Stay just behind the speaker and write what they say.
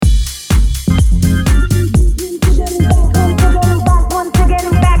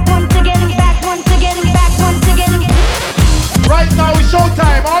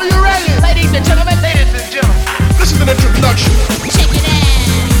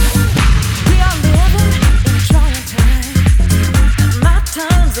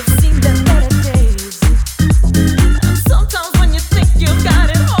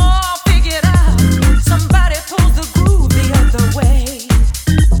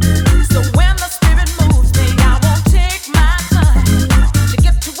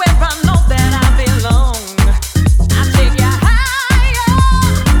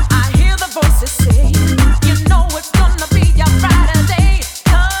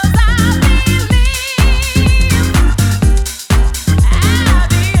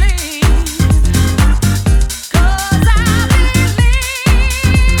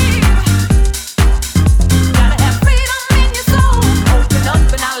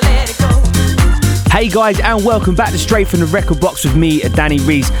Hey guys, and welcome back to Straight from the Record Box with me, Danny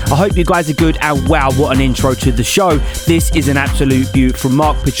Reese. I hope you guys are good, and wow, what an intro to the show. This is an absolute beaut from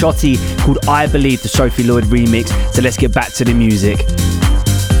Mark Picciotti called I Believe, the Sophie Lloyd remix. So let's get back to the music.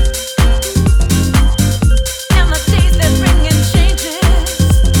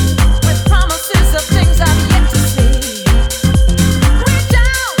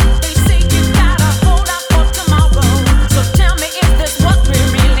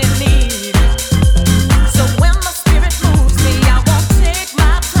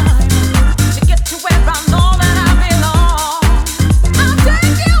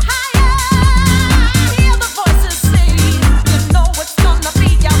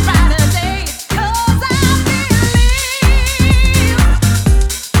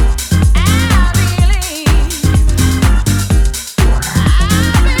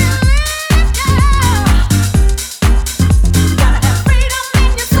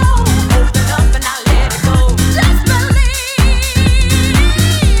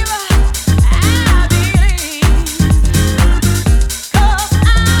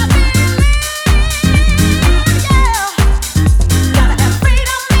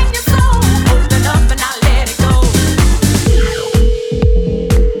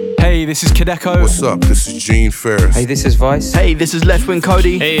 This is Kadeko. What's up? This is Gene Ferris. Hey, this is Vice. Hey, this is Left Wing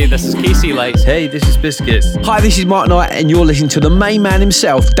Cody. Hey, this is Casey Lights. Hey, this is Biscuits. Hi, this is Mark Knight, and you're listening to the main man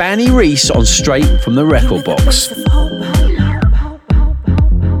himself, Danny Reese, on Straight from the Record Box.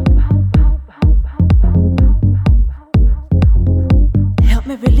 Help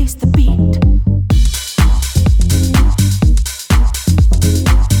me release the beat.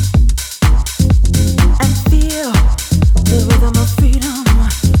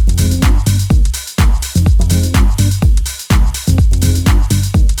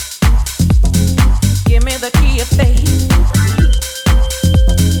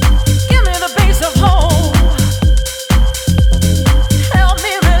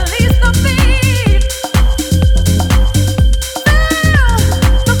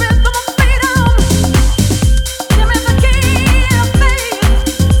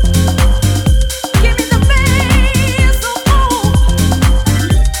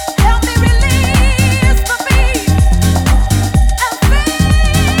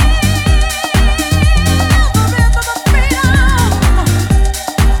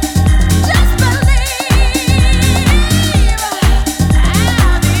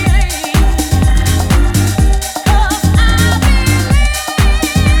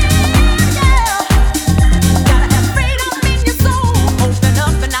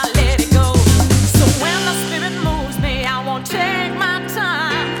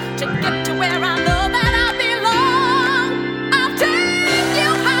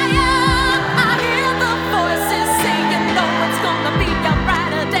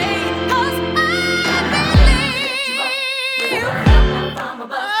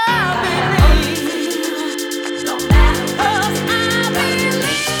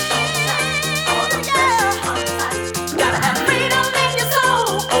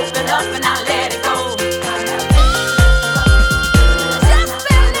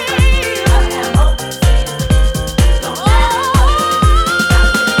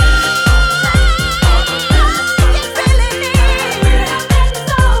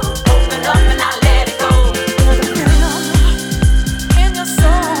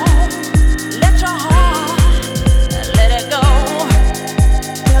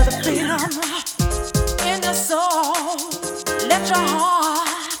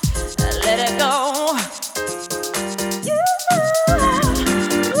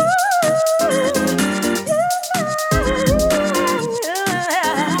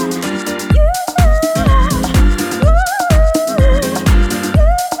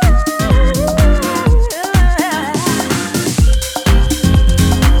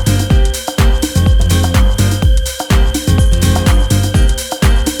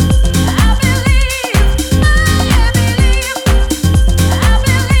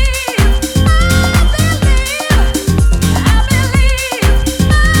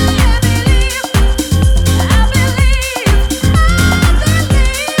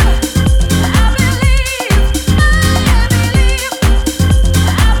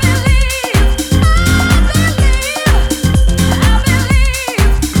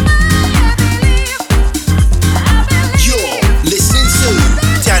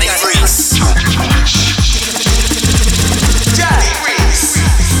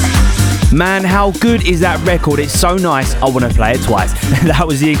 Man, how good is that record? It's so nice, I want to play it twice. That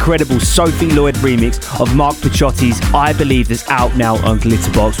was the incredible Sophie Lloyd remix of Mark Picciotti's I Believe, that's out now on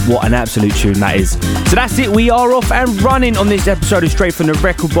Glitterbox. What an absolute tune that is. So that's it, we are off and running on this episode of Straight from the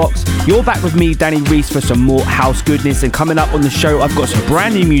Record Box. You're back with me, Danny Reese, for some more house goodness, and coming up on the show I've got some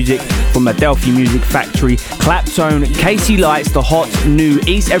brand new music from Adelphi Music Factory, Claptone, Casey Lights, the hot new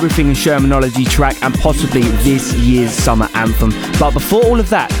East Everything and Shermanology track, and possibly this year's summer anthem. But before all of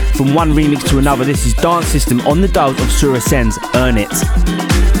that, from one remix to another, this is Dance System on the dubs of Sura Sen's Earn It.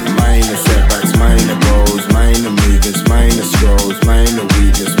 Minor setbacks, minor goals, minor movements, minor scrolls, minor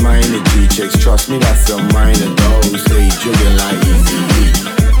weakness, minor G-checks. Trust me, that's a minor dose. They dribbling like Easy E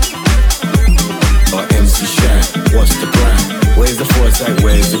or MC Shan. What's the plan? Where's the foresight?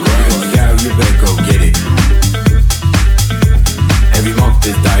 Where's the grind? Yeah, you better go get it. Every month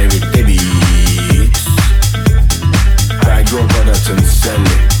there's direct debits. Bag your products and sell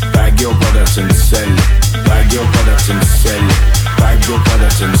it. Bag your products and sell it. Bag your products and sell it. Bag your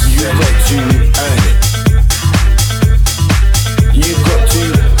products and sell it. You got to earn it. You got to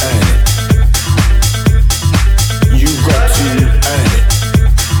earn it. You got to earn it.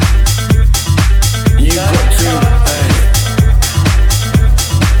 You got to earn it.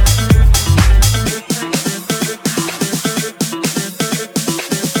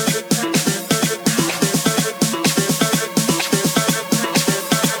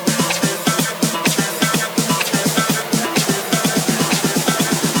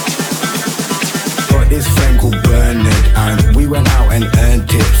 This friend called Bernard, and we went out and earned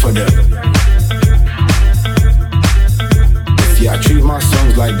it for the. If yeah, I treat my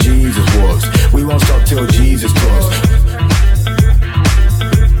songs like Jesus was. We won't stop till Jesus calls.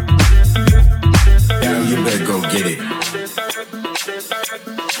 Yeah, you better go get it.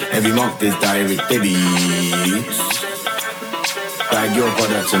 Every month there's direct debits. Bag your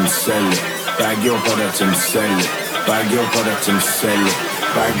products and sell it. Bag your products and sell it. Bag your products and sell it.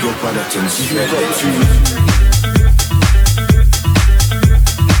 Bag your products and sell it.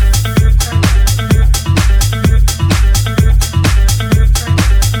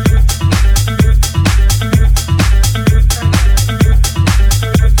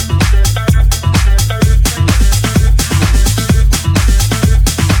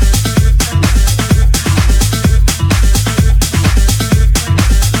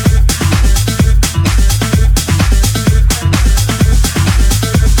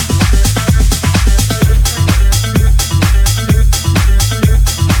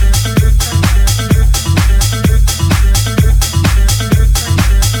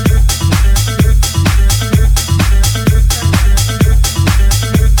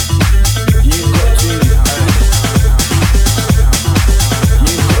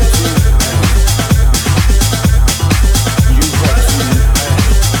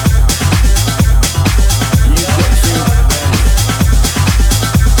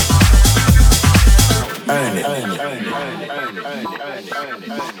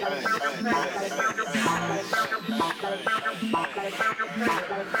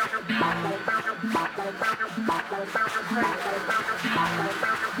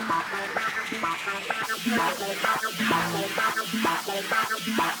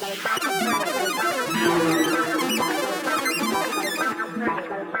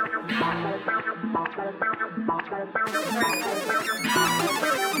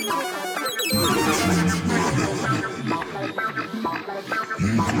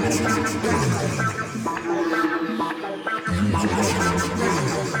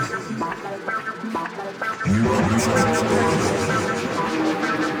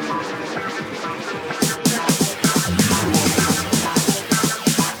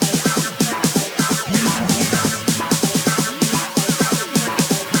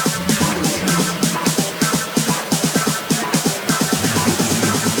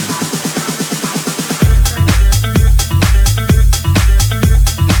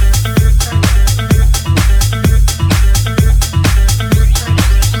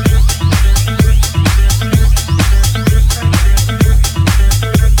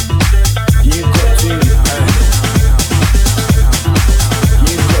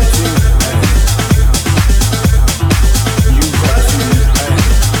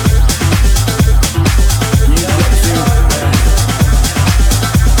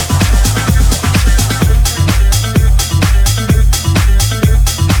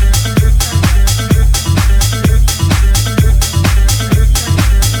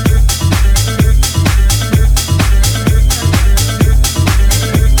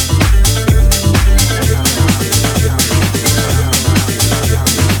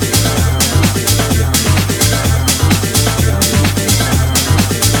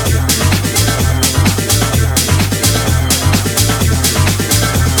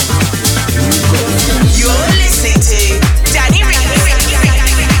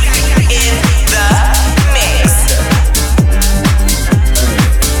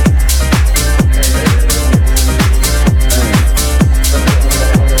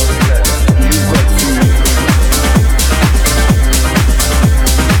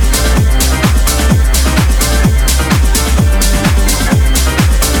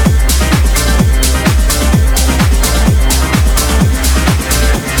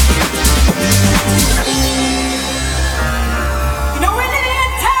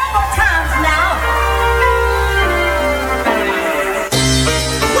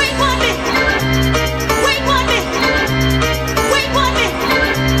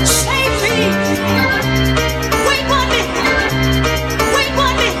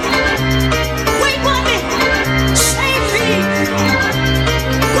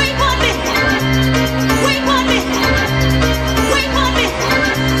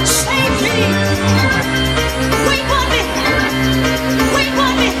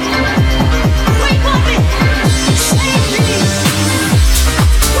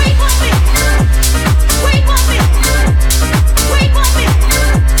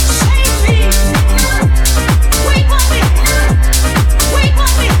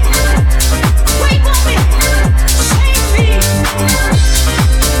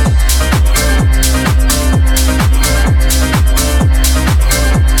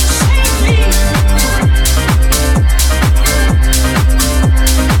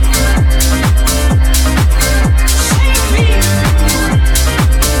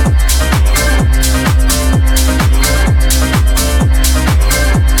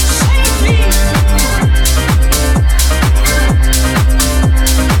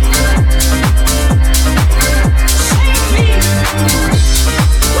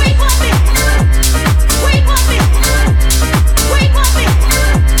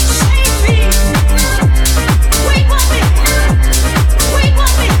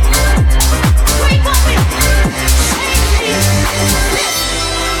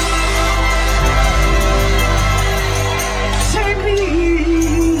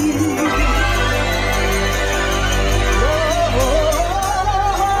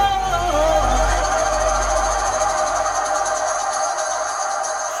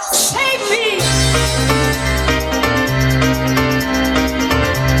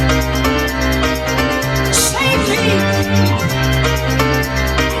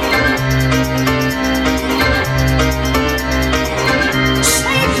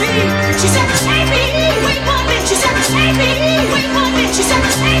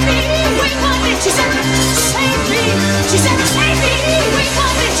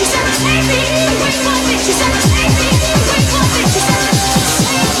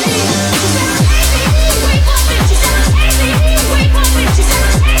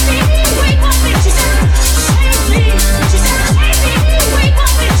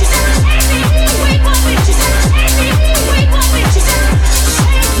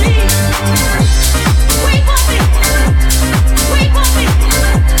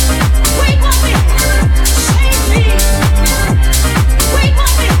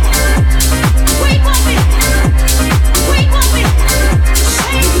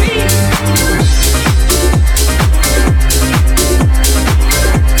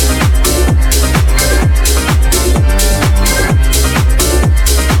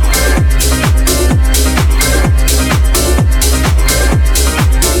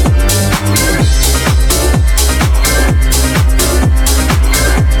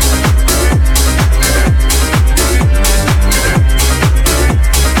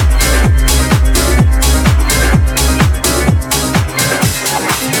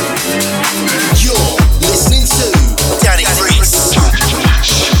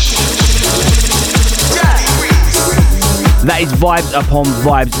 vibes upon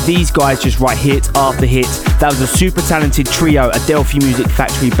vibes. These guys just write hit after hit. That was a super talented trio at Delphi Music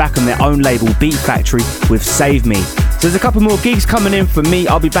Factory back on their own label Beat Factory with Save Me. So there's a couple more gigs coming in for me.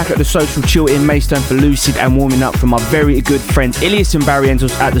 I'll be back at the Social Chill in Maidstone for Lucid and warming up for my very good friends Ilias and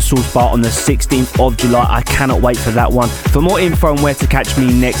Barrientos at the Source Bar on the 16th of July. I cannot wait for that one. For more info on where to catch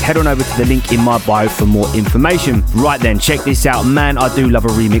me next, head on over to the link in my bio for more information. Right then, check this out. Man, I do love a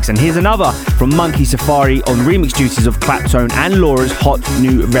remix. And here's another from Monkey Safari on remix duties of Claptone and Laura's hot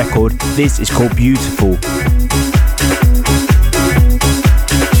new record. This is called Beautiful.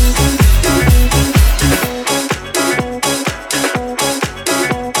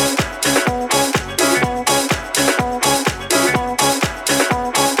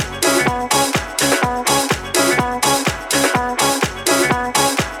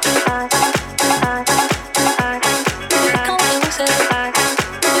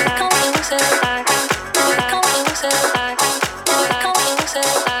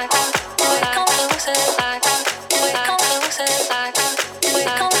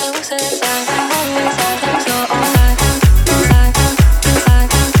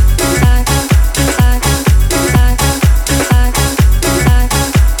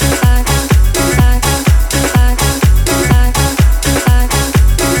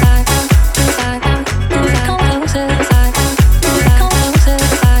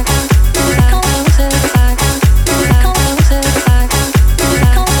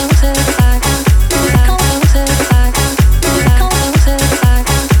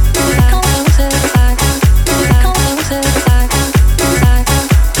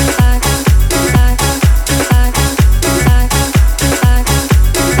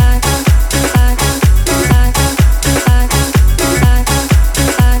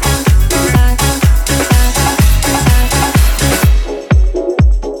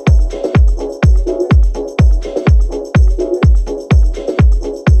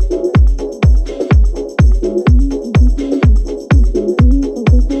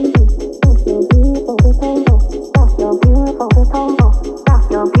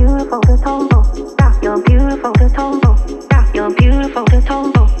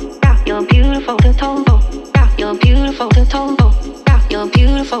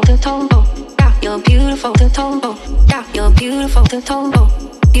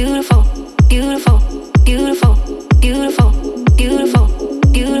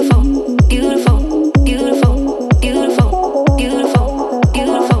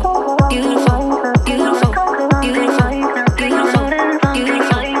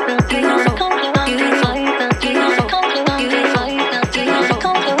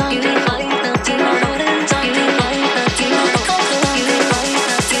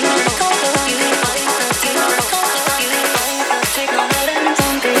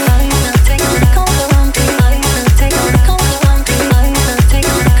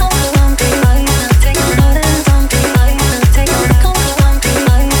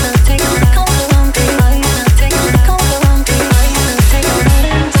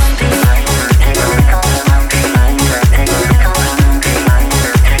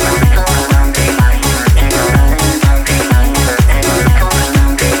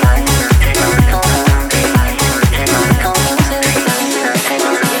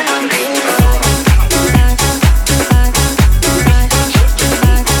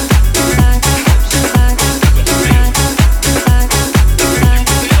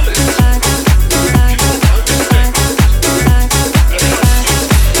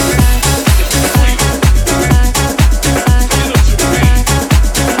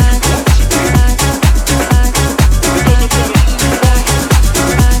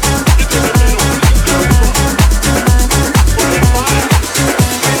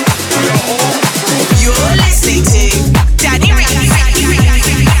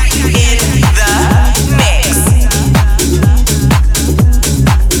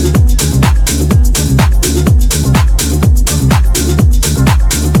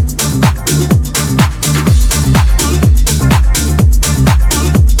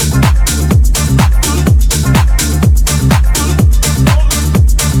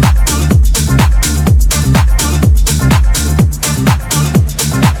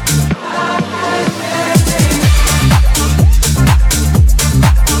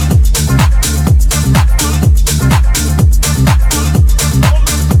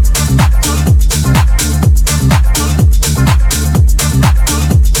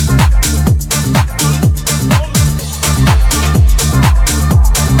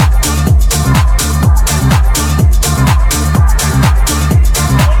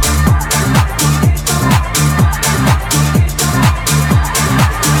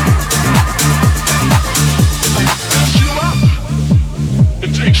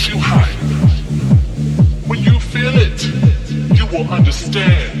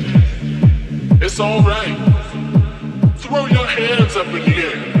 It's alright. Throw your hands up in the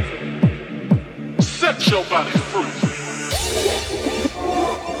air. Set your body free.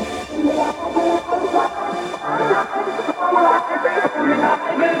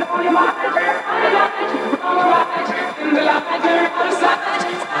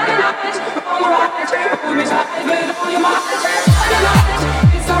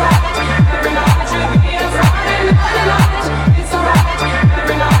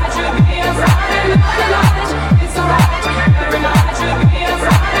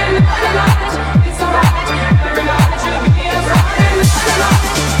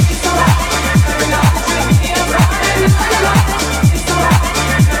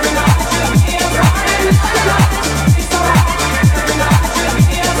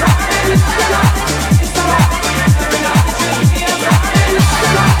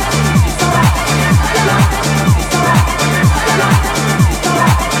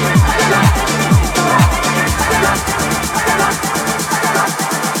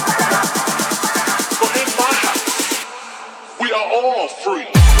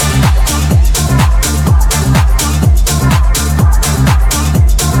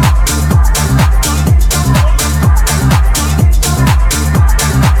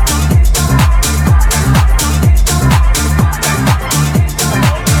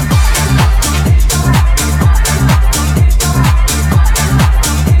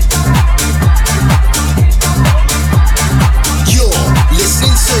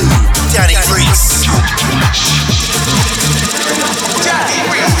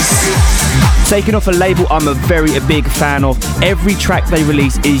 Taking off a label I'm a big fan of. Every track they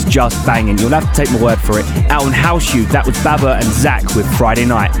release is just banging. You'll have to take my word for it. Out on House You, that was Baba and Zach with Friday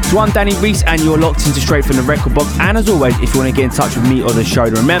Night. So I'm Danny Reese and you're locked into Straight from the Record Box. And as always, if you want to get in touch with me or the show,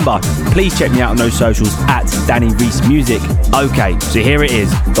 remember, please check me out on those socials at Danny Reese Music. Okay, so here it is.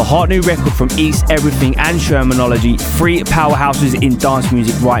 The hot new record from East Everything and Shermanology. 3 powerhouses in dance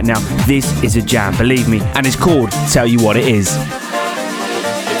music right now. This is a jam, believe me. And it's called Tell You What It Is.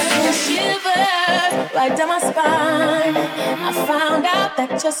 Right down my spine, I found out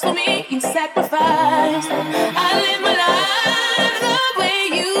that just for me you sacrificed. I live my life the way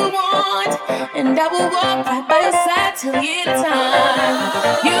you want, and I will walk right by your side till the end of time.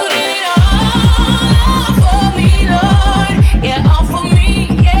 You did it all for me, Lord. Yeah, all for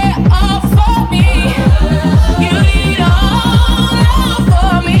me, yeah, all for me. You did it all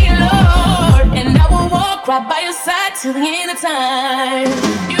for me, Lord, and I will walk right by your side till the end of time.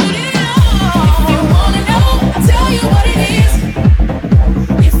 You did it all. Tell you what it is.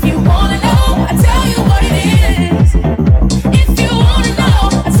 If you wanna know, I tell you what it is. If you wanna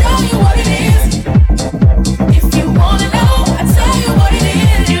know, I tell you what it is. If you wanna know, I tell you what it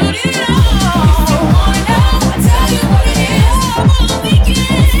is. You did it all. If you wanna know, I tell you what it is. If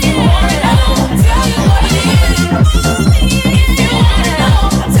you wanna know, I tell you what it is. If you wanna know,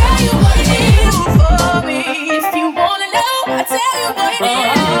 I tell you what it is for me. If you wanna know, I tell you what it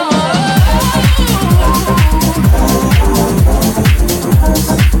is.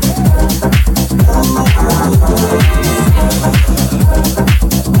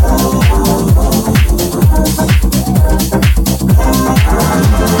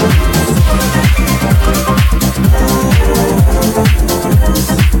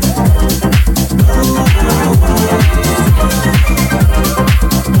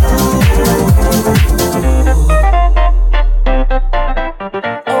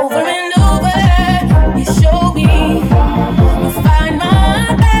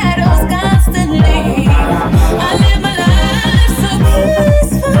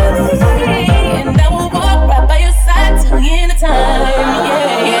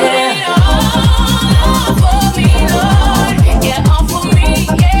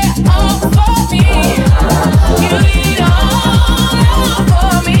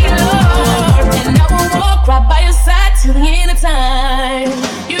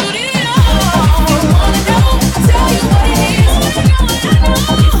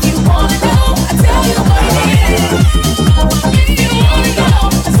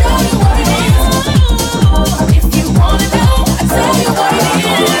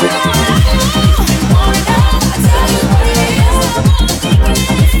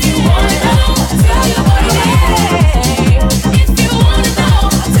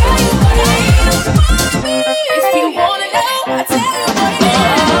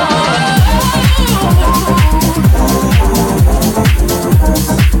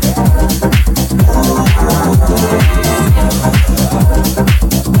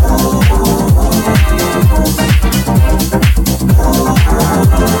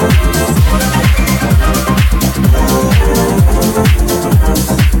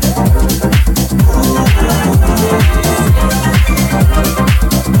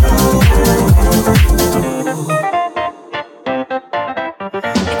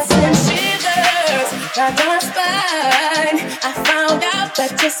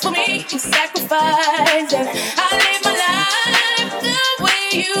 that just for me you sacrifice. And I live my life the way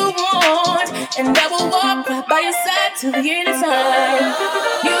you want, and I will walk right by your side till the end of time.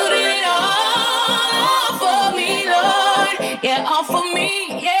 You did it all for me, Lord. Yeah, all for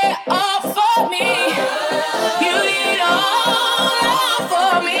me. Yeah, all for me. You did it all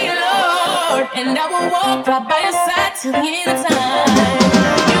for me, Lord, and I will walk right by your side till the end of time.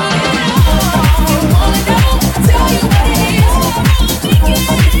 You did it all. If you wanna know, I'll tell you what it is.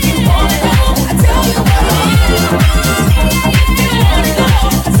 If you wanna know, I'll tell you what it is. If you wanna know,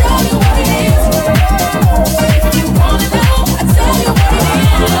 I'll tell you what it is. If you wanna know, I'll tell you what it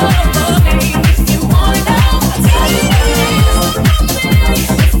is. If you wanna know, I'll tell you what it is.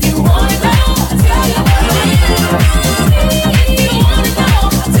 If you wanna know, I'll tell you what it is.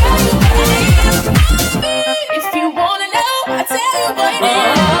 If you wanna know, I'll tell you what it is. If you wanna know, I'll tell you what it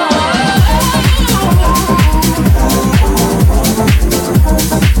is.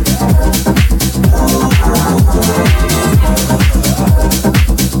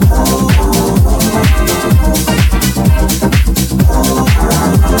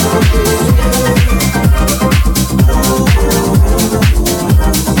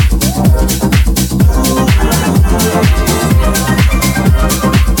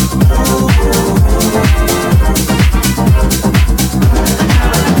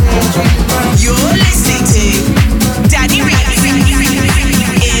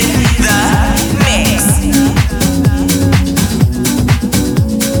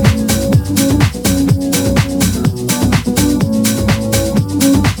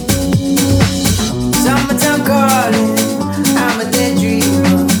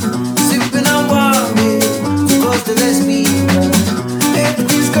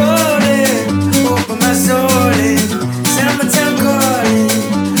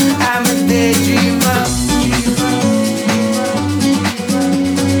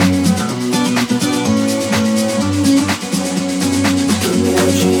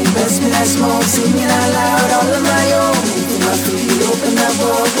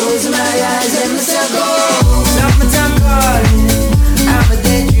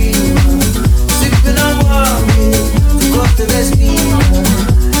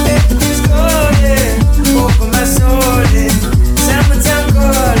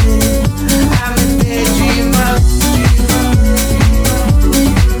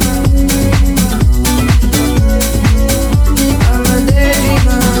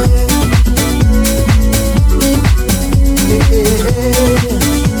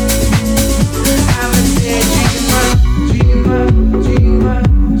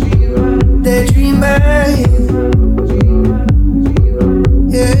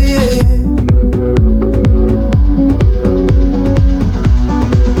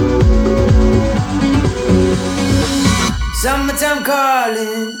 Summertime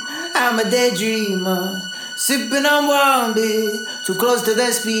calling, I'm a daydreamer. Sipping on warm beer, too close to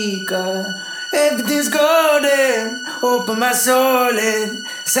the speaker. Everything's golden, open my soul in.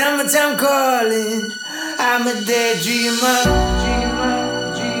 Summertime calling, I'm a daydreamer.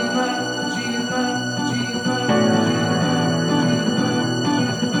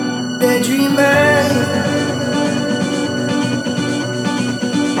 Daydreamer.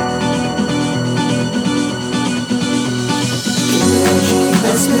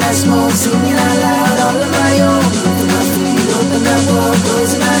 When I smoke, singing out loud, all on my own. Open my feet, open up,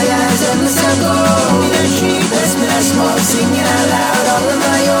 closing my eyes, endless I go. In a tree, best when I smoke, singing out loud, all on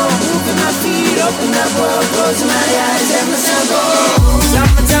my own. Open my feet, open up, closing my eyes, endless I go.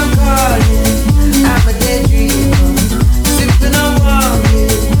 Summertime calling, I'm a daydreamer. Sipping on warm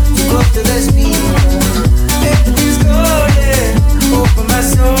beer, too close to the speaker. Everything's golden, open my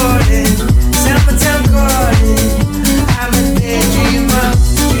soul in. Summertime calling, I'm a daydreamer.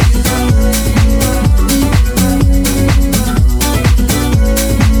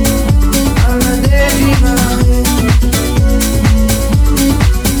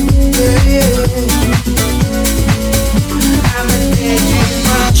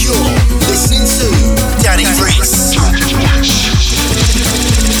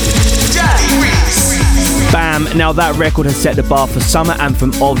 Bam, now that record has set the bar for Summer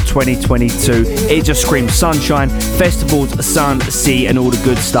Anthem of 2022. It just screams sunshine, festivals, sun, sea and all the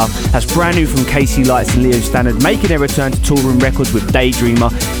good stuff. That's brand new from Casey Lights and Leo Standard, making their return to Toolroom Records with Daydreamer.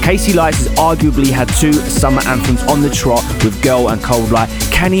 Casey Lights has arguably had two summer anthems on the trot with Girl and Cold Light.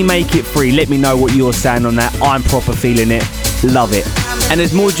 Can he make it free? Let me know what you're saying on that. I'm proper feeling it. Love it. And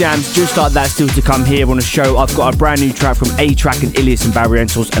there's more jams just like that still to come here on the show. I've got a brand new track from A-Trak and Ilias and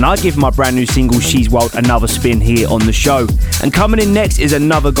Barrientos, and I give my brand new single She's Wild another spin here on the show. And coming in next is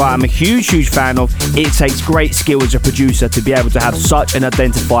another guy I'm a huge fan of. It takes great skill as a producer to be able to have such an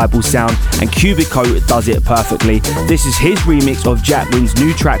identifiable sound, and Cubico does it perfectly. This is his remix of Jack Wynn's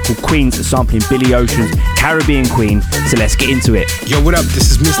new track called Queens, sampling Billy Ocean's Caribbean Queen. So let's get into it. Yo, what up?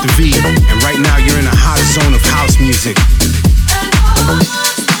 This is Mr. V, and right now you're in the hot zone of house music.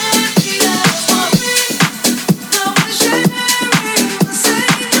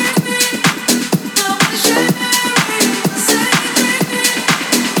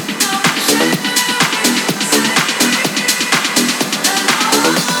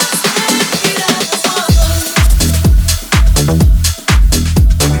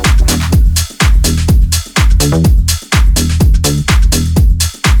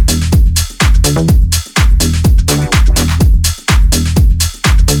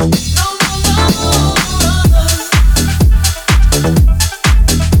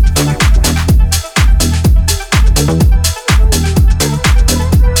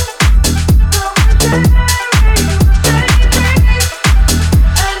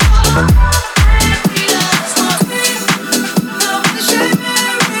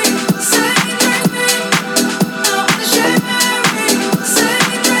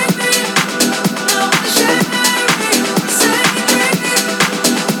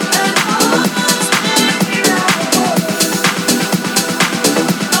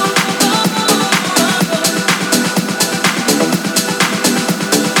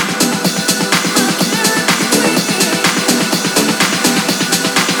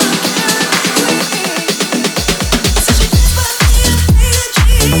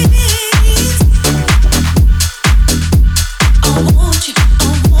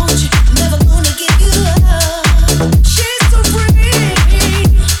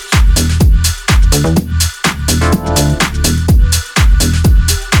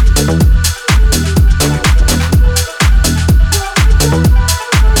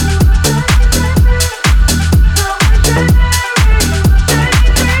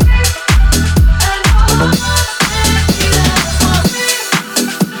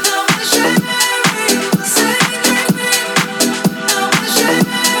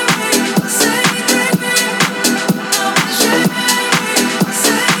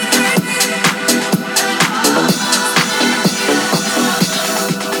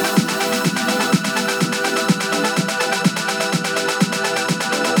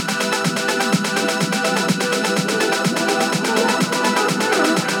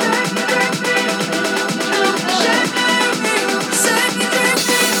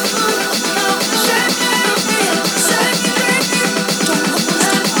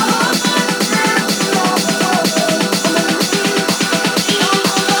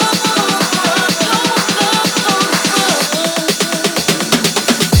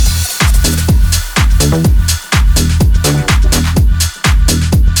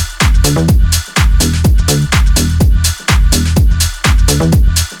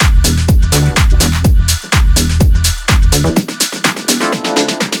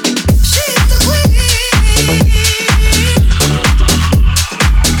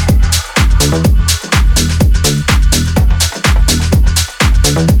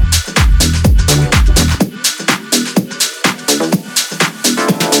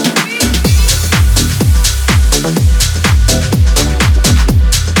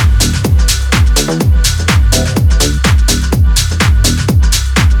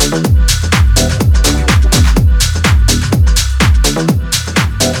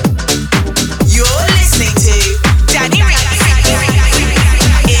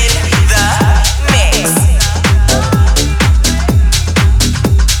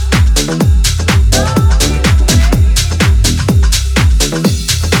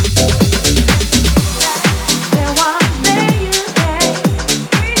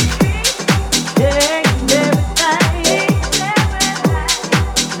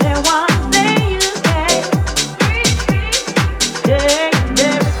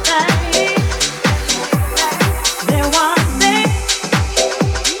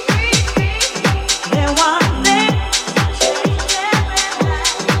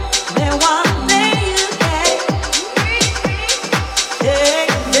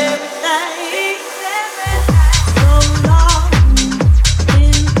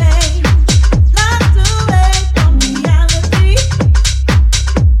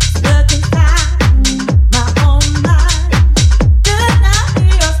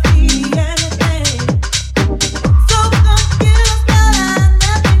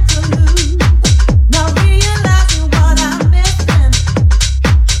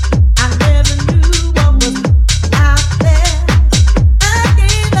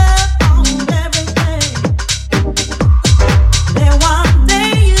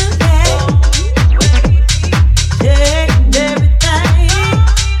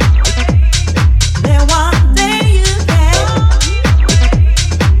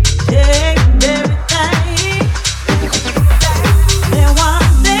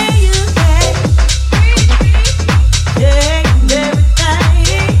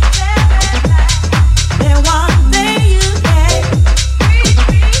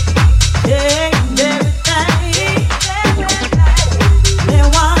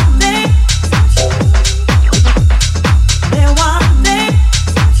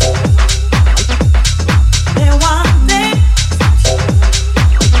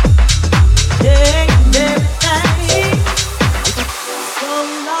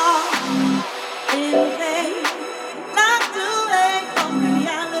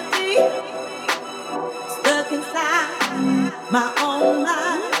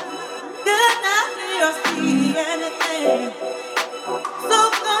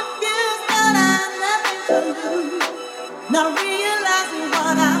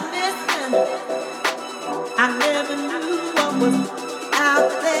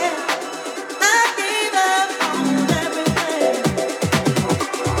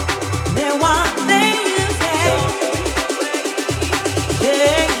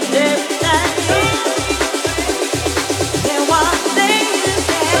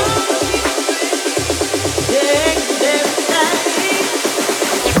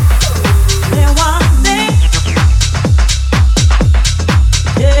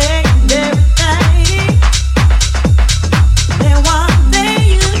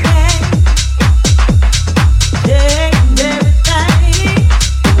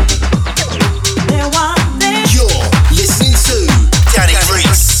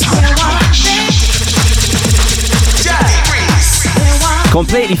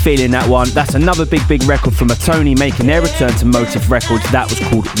 Completely feeling that one. That's another big record from Atoni making their return to Motive Records. That was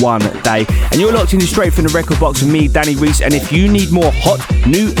called One Day. And you're locked in straight from the record box with me, Danny Reese. And if you need more hot,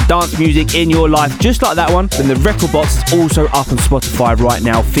 new dance music in your life, just like that one, then the record box is also up on Spotify right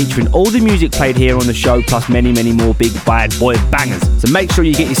now, featuring all the music played here on the show, plus many more big bad boy bangers. So make sure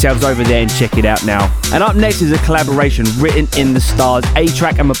you get yourselves over there and check it out now. And up next is a collaboration written in the stars.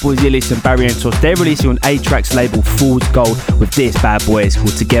 A-Trak and my boys Illis and Barry Entos, they're releasing on A-Trak's label Fool's Gold with this bad boy. It's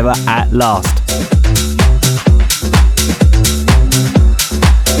called Together at Last.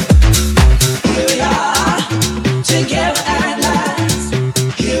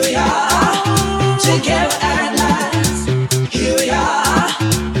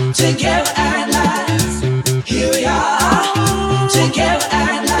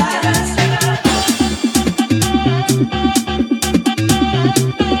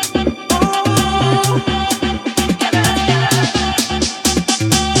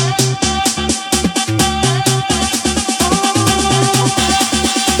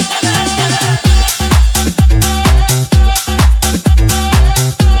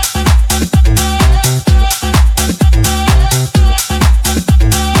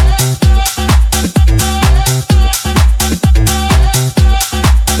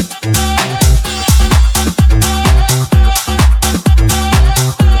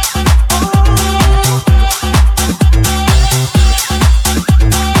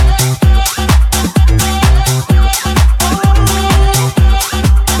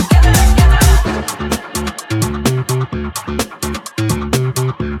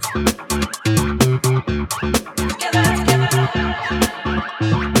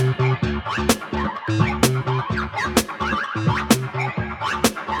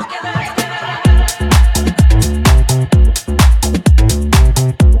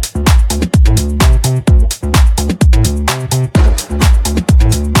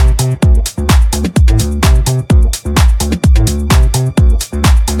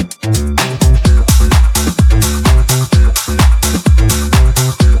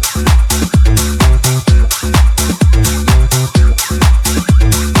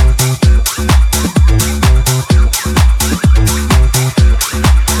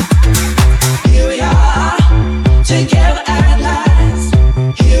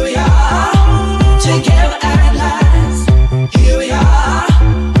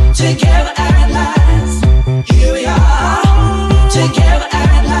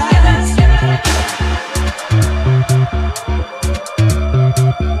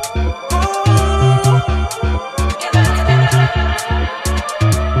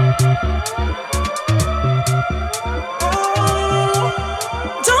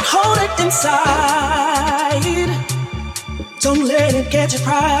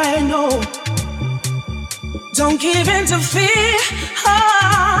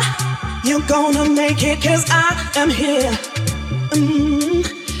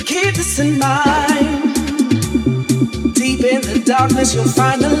 You'll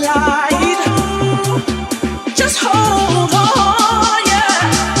find the light. Just hold on,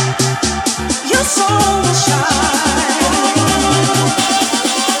 yeah. Your soul will shine.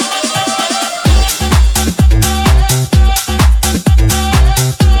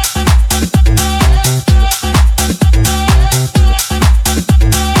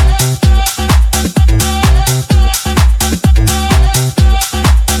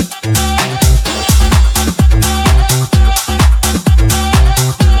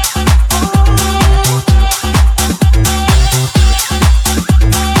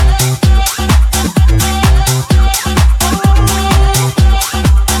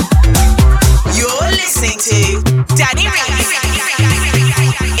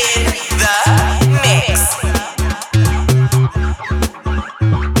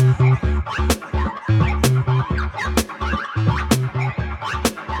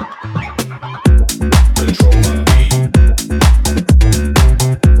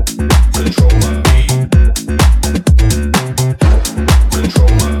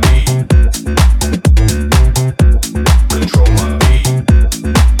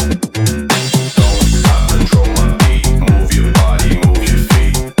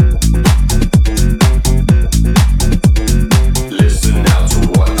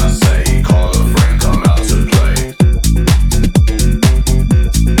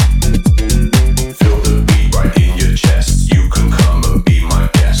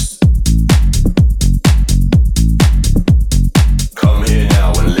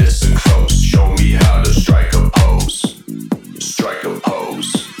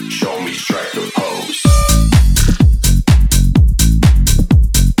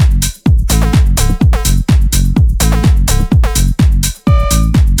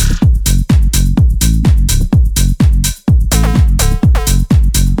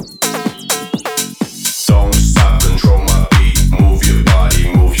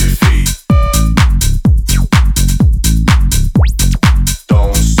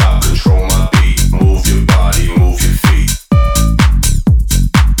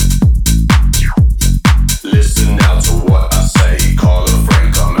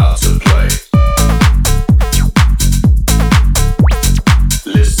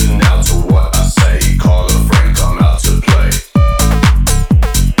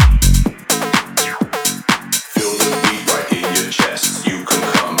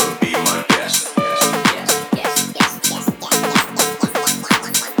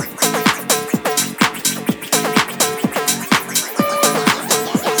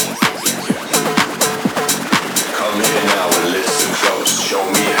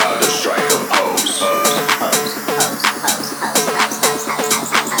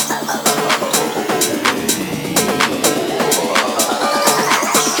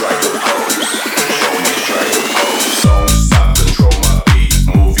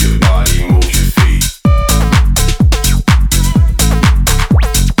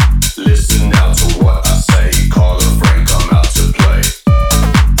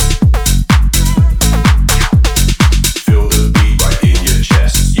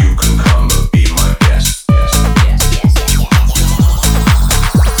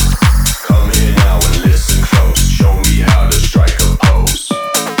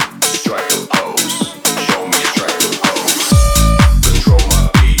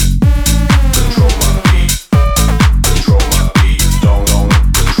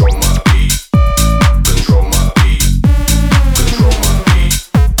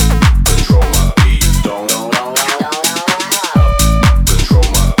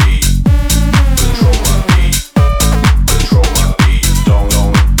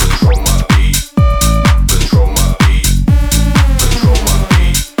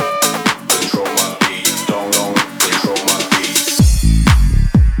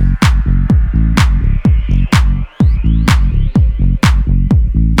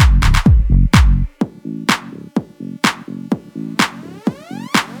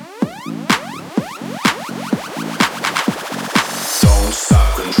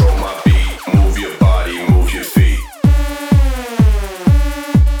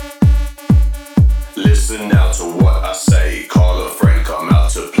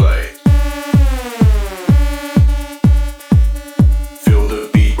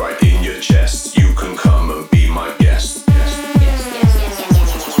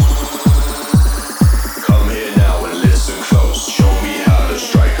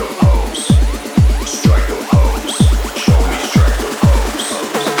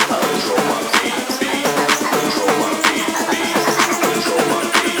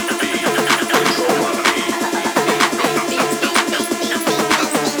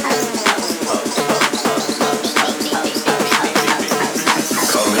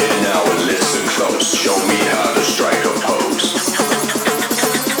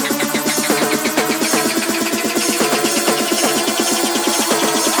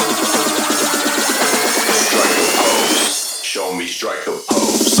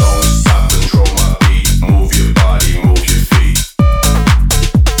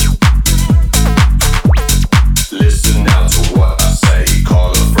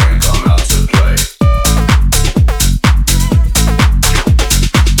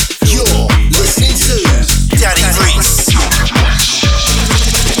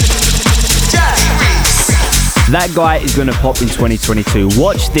 that guy is going to pop in 2022.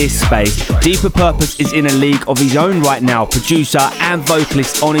 Watch this space. Deeper Purpose is in a league of his own right now, producer and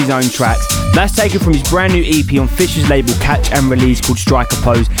vocalist on his own tracks. That's taken from his brand new EP on Fisher's label Catch and Release called Strike a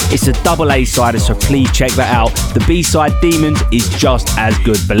Pose. It's a double A-sider, so please check that out. The B-side Demons is just as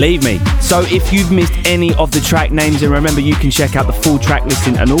good, believe me. So if you've missed any of the track names, then remember you can check out the full track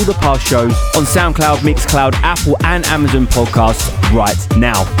listing and all the past shows on SoundCloud, Mixcloud, Apple and Amazon podcasts right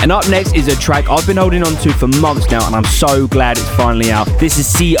now. And up next is a track I've been holding on to for months now, and I'm so glad it's finally out. This is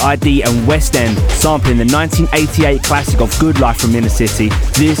CID and West End sampling the 1988 classic of Good Life from Inner City.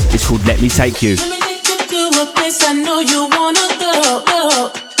 This is called Let Me Take You. Let me take you to a place I know you wanna go.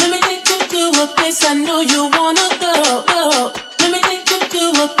 Let me take you to a place I know you wanna go. Let me take you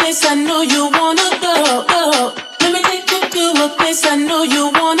to a place I know you wanna go. Let me take you to a place I know you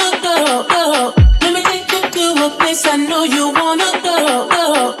wanna go. Let me take you to a place I know you wanna go.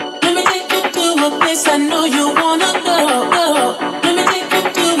 Let me take you to a place I know you wanna go. Let me take you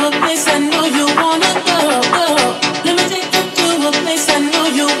to a place I know you wanna go. Let me take you to a place I know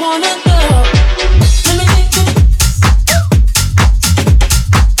you wanna go. Let me take you.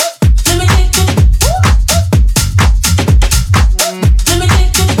 Let me take you. Let me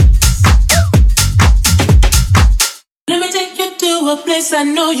take you. Let me take you to a place I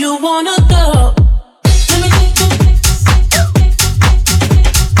know you wanna go. Let me take you. Let me take you.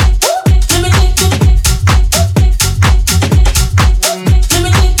 Let me take you. Let me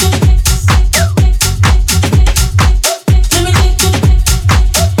take you.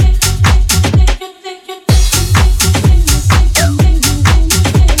 Take you.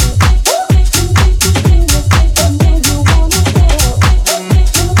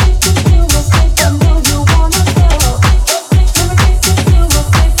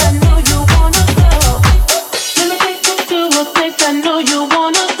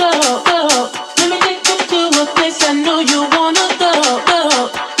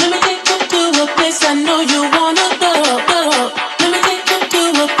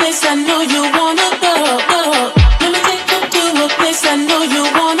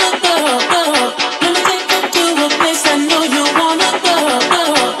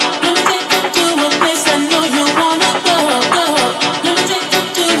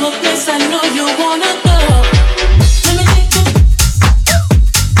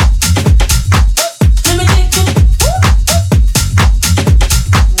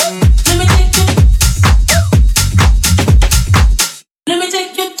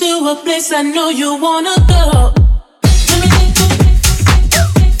 I know you wanna go. Let me take you. Let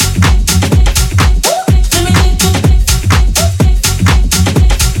me take you.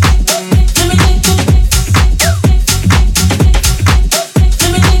 Let me take you. Let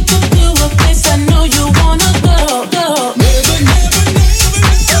me take you to a place I know you wanna go. Never, never, never,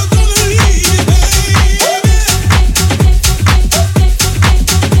 never gonna leave you, baby. I tell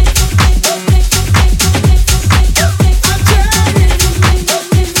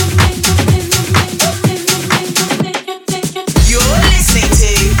you.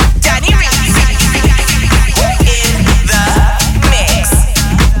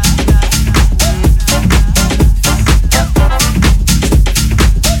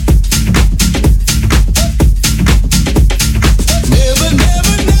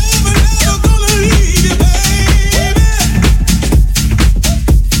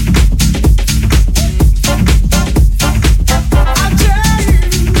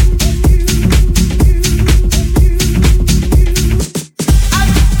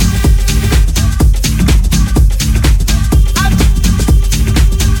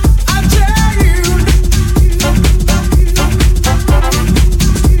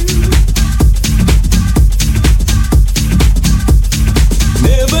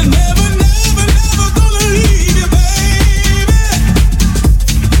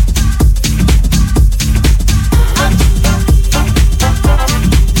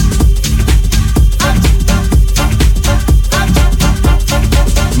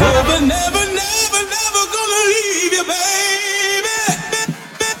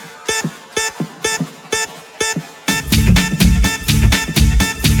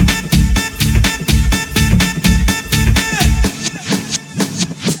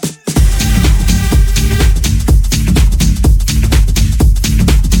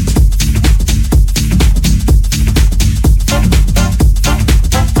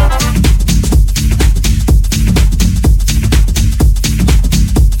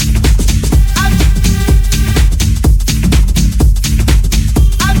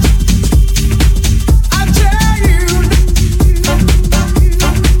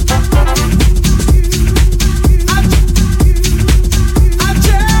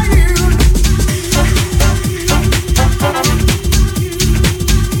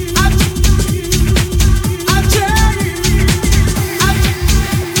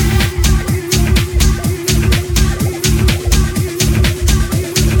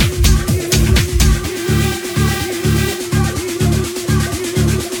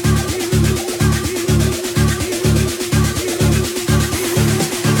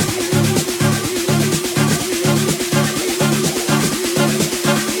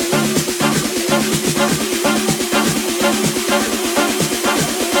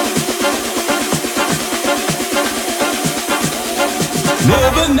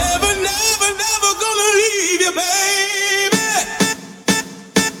 Never, never, never, never gonna leave you, baby.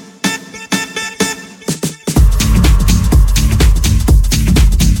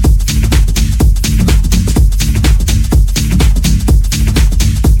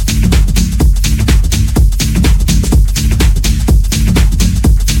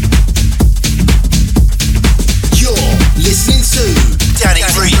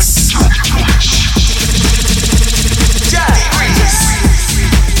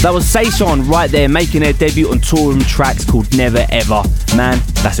 That was Saison right there, making their debut on Toolroom Tracks called Never Ever. Man,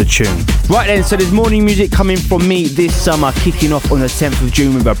 that's a tune. Right then, so there's more new music coming from me this summer, kicking off on the 10th of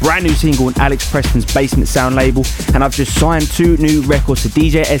June with a brand new single on Alex Preston's Basement Sound label, and I've just signed 2 new records to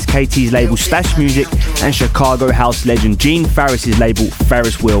DJ SKT's label Stash Music and Chicago house legend Gene Farris's label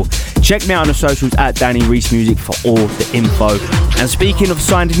Ferris Wheel. Check me out on the socials at Danny Reese Music for all the info. And speaking of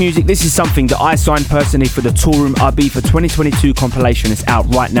signed music, this is something that I signed personally for the Toolroom Ibiza 2022 compilation. It's out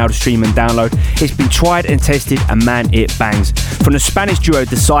right now to stream and download. It's been tried and tested, and man, it bangs. From the Spanish duo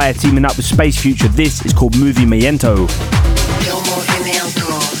Desire teaming up with Space Future, this is called Movimiento. Teu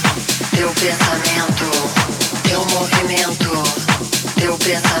movimento, teu pensamento, teu movimento, teu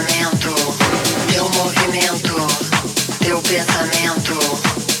pensamento, teu movimento, teu pensamento,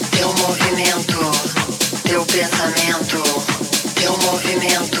 teu movimento, teu pensamento, teu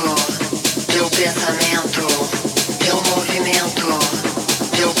movimento, teu pensamento, teu movimento,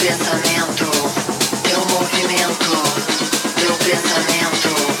 teu pensamento, teu movimento, teu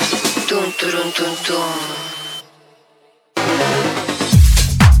pensamento, tum turum tum tum.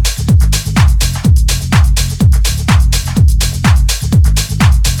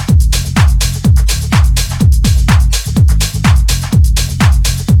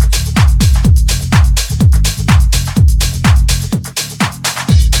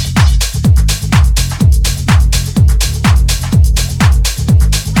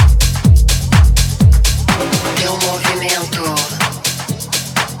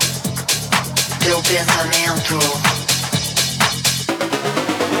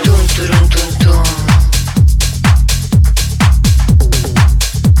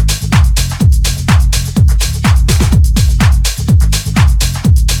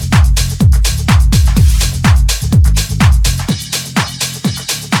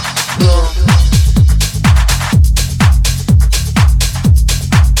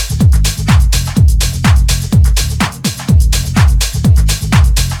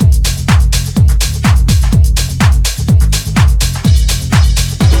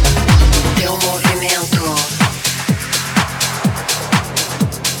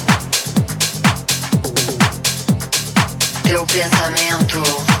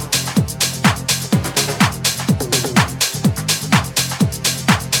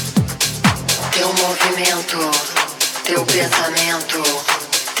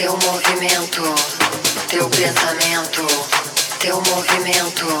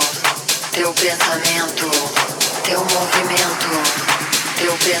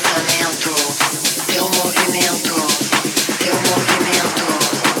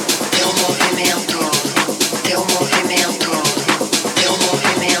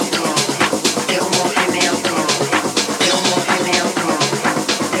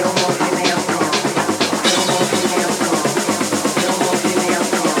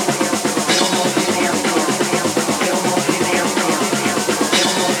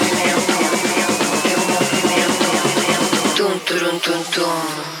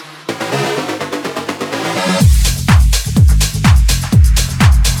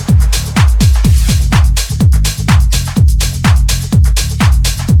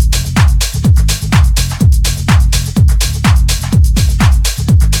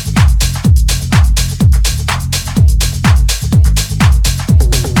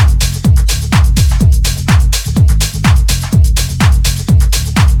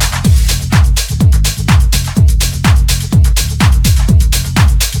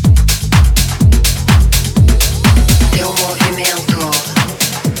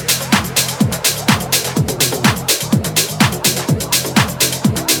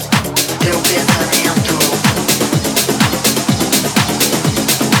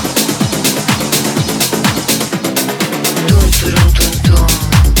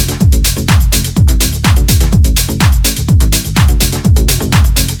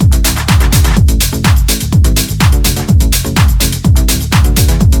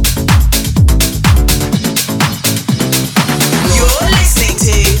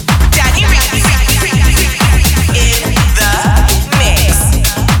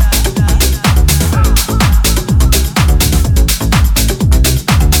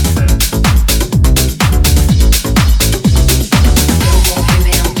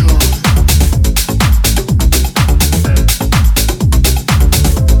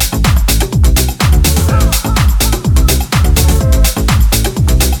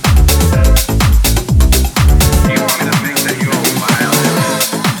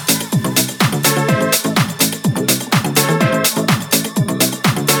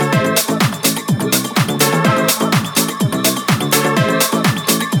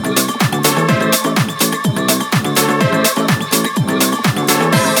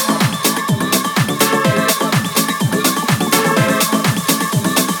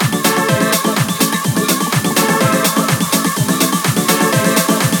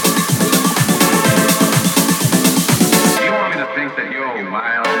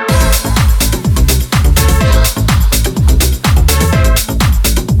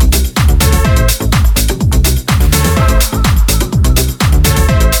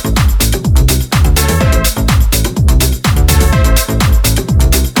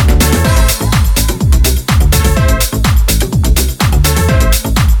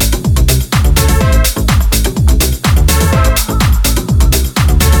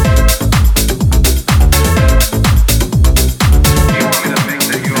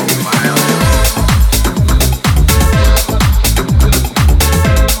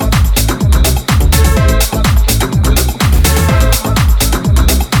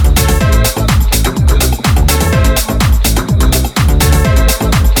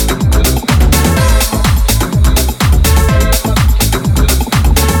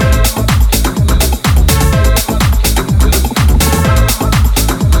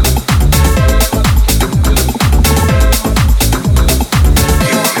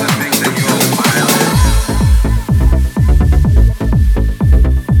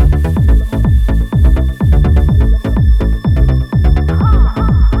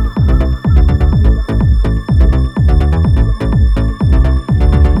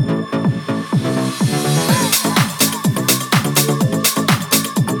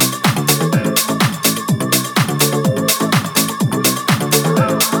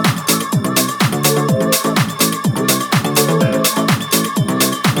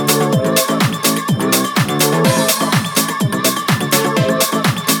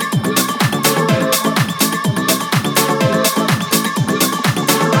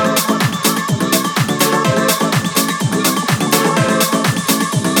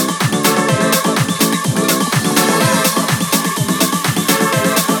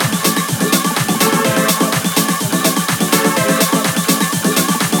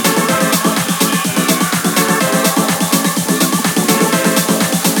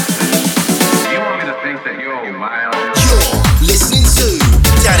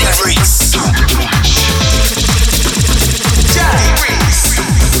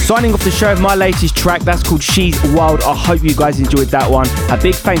 Signing off the show of my latest track, that's called She's Wild. I hope you guys enjoyed that one. A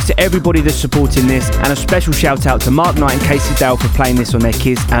big thanks to everybody that's supporting this, and a special shout out to Mark Knight and Casey Dale for playing this on their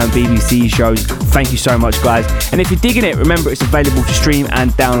KISS and BBC shows. Thank you so much, guys. And if you're digging it, remember it's available to stream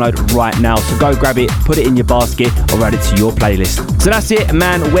and download right now. So go grab it, put it in your basket, or add it to your playlist. So that's it,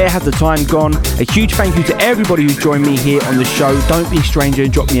 man. Where has the time gone? A huge thank you to everybody who's joined me here on the show. Don't be a stranger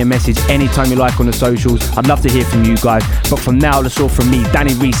and drop me a message anytime you like on the socials. I'd love to hear from you guys. But from now, that's all from me,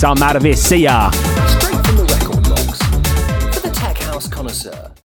 Danny Reese. I'm out of here. See ya. Straight from the record box for the tech house connoisseur.